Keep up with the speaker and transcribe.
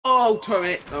Oh,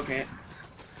 turret. Okay.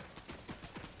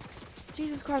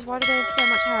 Jesus Christ, why do they have so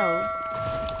much health?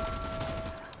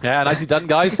 Yeah, nicely done,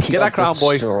 guys. Get that crown,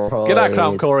 boy. Get that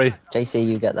crown, Corey. JC,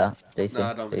 you get that. JC. No,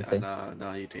 I don't. JC.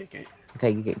 No, you take it.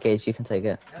 Okay, Gage, you can take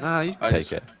it. Nah, you I take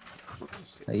just- it.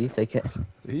 No, you take it.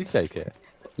 You take it.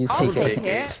 You I'll take take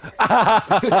it. it.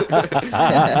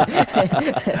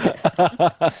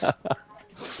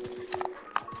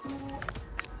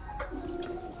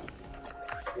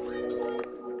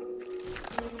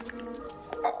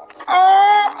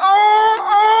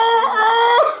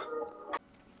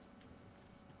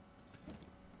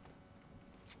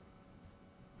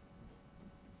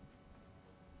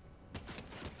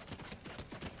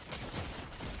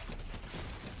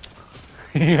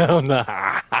 Oh, no.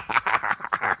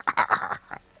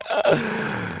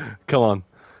 Come on.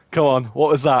 Come on.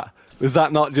 What was that? Was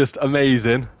that not just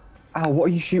amazing? Ow, what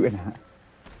are you shooting at?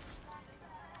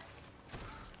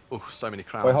 Oh, so many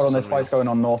crowns. Wait, hold on, It's there's fights going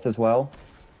on north as well.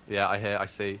 Yeah, I hear, I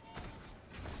see.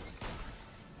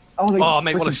 Oh,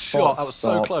 mate, what a shot. That was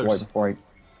so close. Right before he...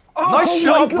 Nice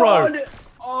shot, bro.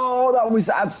 Oh, that was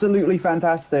absolutely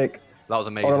fantastic. That was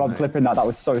amazing. Oh, I'm mate. clipping that. That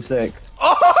was so sick.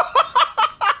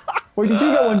 Wait, did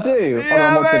you get one too?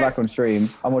 Yeah, I'm watching mate. it back on stream.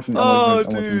 I'm watching. Oh, I'm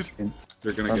watching dude. stream.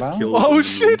 They're gonna About? get killed. Oh,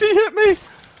 shit, he hit me.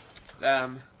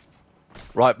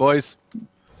 Right, boys.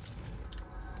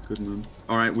 Good man.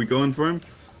 Alright, we going for him?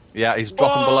 Yeah, he's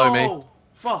dropping below me.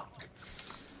 Fuck.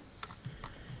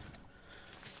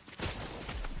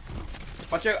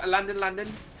 Watch out, landing.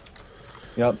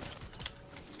 Yep.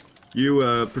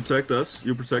 You protect us.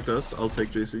 You protect us. I'll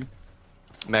take JC.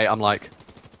 Mate, I'm like...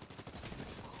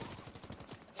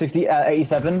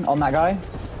 87 on that guy.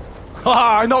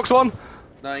 Ah, I knocked one.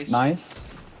 Nice. Nice.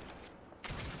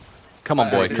 Come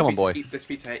on, boy. Come on, boy. Eat this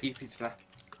pizza. Eat pizza.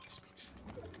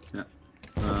 Yeah.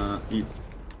 Eat.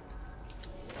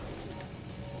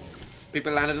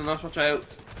 People landed on us. Watch out.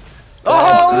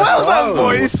 Oh, well done,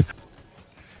 boys.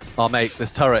 Oh, mate, this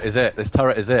turret is it. This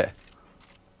turret is it.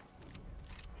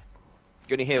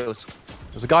 Got any heals?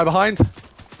 There's a guy behind.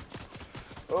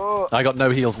 Oh. I got no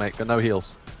heals, mate. Got no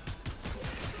heals.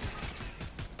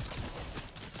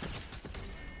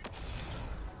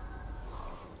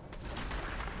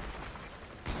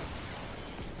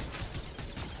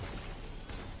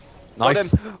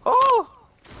 Nice. Oh!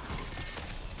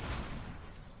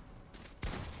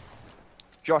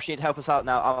 Josh, you need to help us out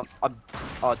now.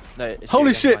 Oh, no. It's Holy you,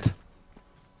 never shit! mind.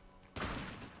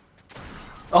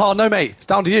 Oh no, mate! It's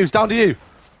down to you. It's down to you.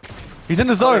 He's in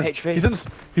the zone. HP.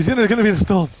 He's gonna be in the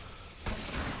storm.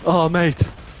 Oh, mate.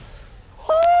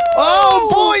 Oh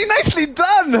boy, nicely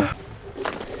done.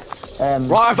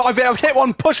 Right, I've hit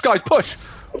one. Push, guys, push.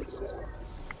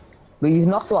 But you've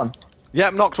knocked one.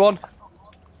 Yep, knocked one.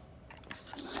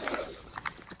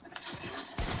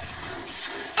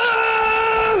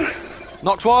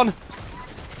 Knocked one.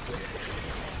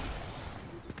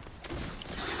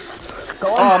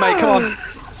 Go on. Oh, mate, come on.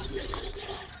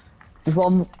 Just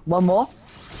one more.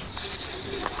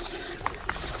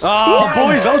 Oh,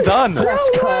 boys, well done.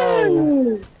 Let's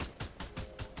go.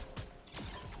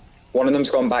 One of them's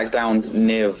gone back down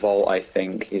near Vault, I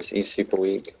think. He's super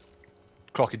weak.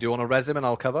 Crocky, do you want to res him and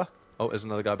I'll cover? Oh, there's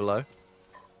another guy below.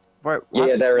 Right,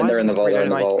 Yeah, they're in the vault. They're in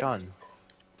the vault. Gun?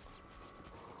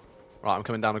 Right, I'm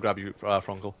coming down to grab you,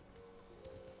 Frongle.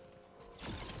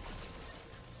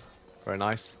 Very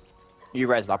nice. You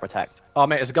res, I'll protect. Oh,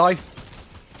 mate, there's a guy.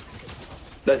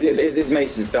 His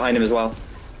mace is behind him as well.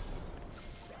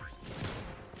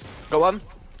 Got one.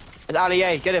 It's Ali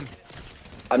A, get him.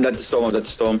 I'm dead to Storm. I'm dead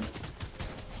to Storm.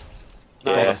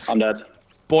 Nice. Yeah, I'm dead.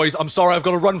 Boys, I'm sorry, I've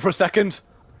got to run for a second.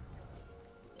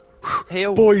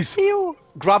 Heal. Boys, Heal.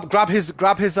 grab his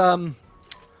Grab card.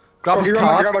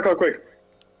 my card quick.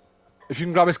 If you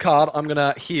can grab his card, I'm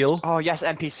gonna heal. Oh, yes,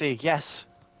 NPC, yes.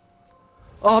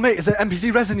 Oh, mate, is it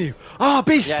NPC resin? Oh,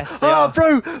 beast! Yes, they Oh, are.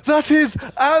 bro, that is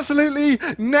absolutely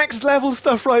next level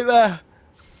stuff right there.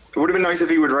 It would have been nice if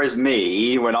he would res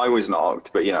me when I was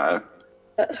knocked, but you know.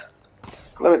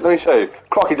 Let me show you.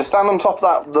 Crocky, just stand on top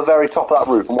of the very top of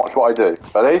that roof and watch what I do.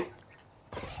 Ready?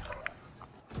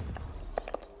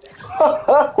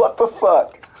 What the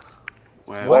fuck?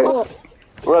 Wow. Wait.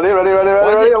 Ready? I'm gonna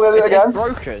do it again. It's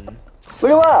broken.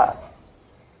 Look at that.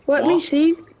 Let me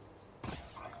see.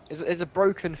 It's a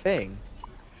broken thing.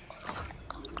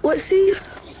 Let's see. It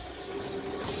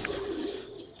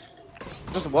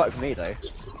doesn't work for me though.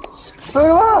 So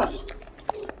look at that.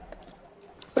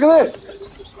 Look at this.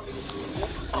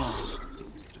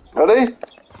 Ready?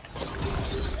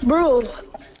 Bro.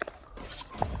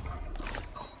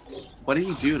 What are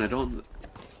you doing? I don't.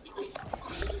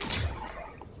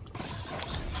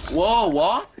 Whoa!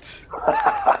 What?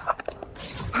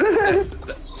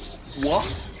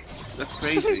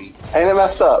 crazy. Ain't it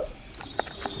messed up?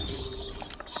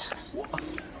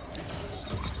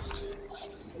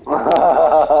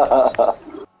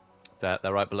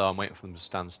 They're right below. I'm waiting for them to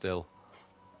stand still.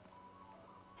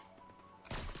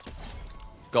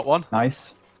 Got one.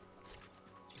 Nice.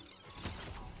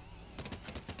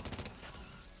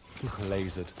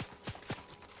 Lasered.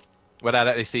 Well,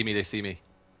 they see me. They see me.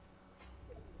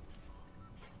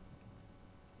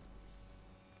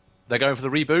 They're going for the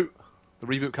reboot. The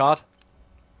reboot card.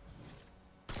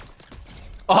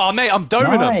 Oh, mate, I'm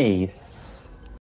doming them. Nice.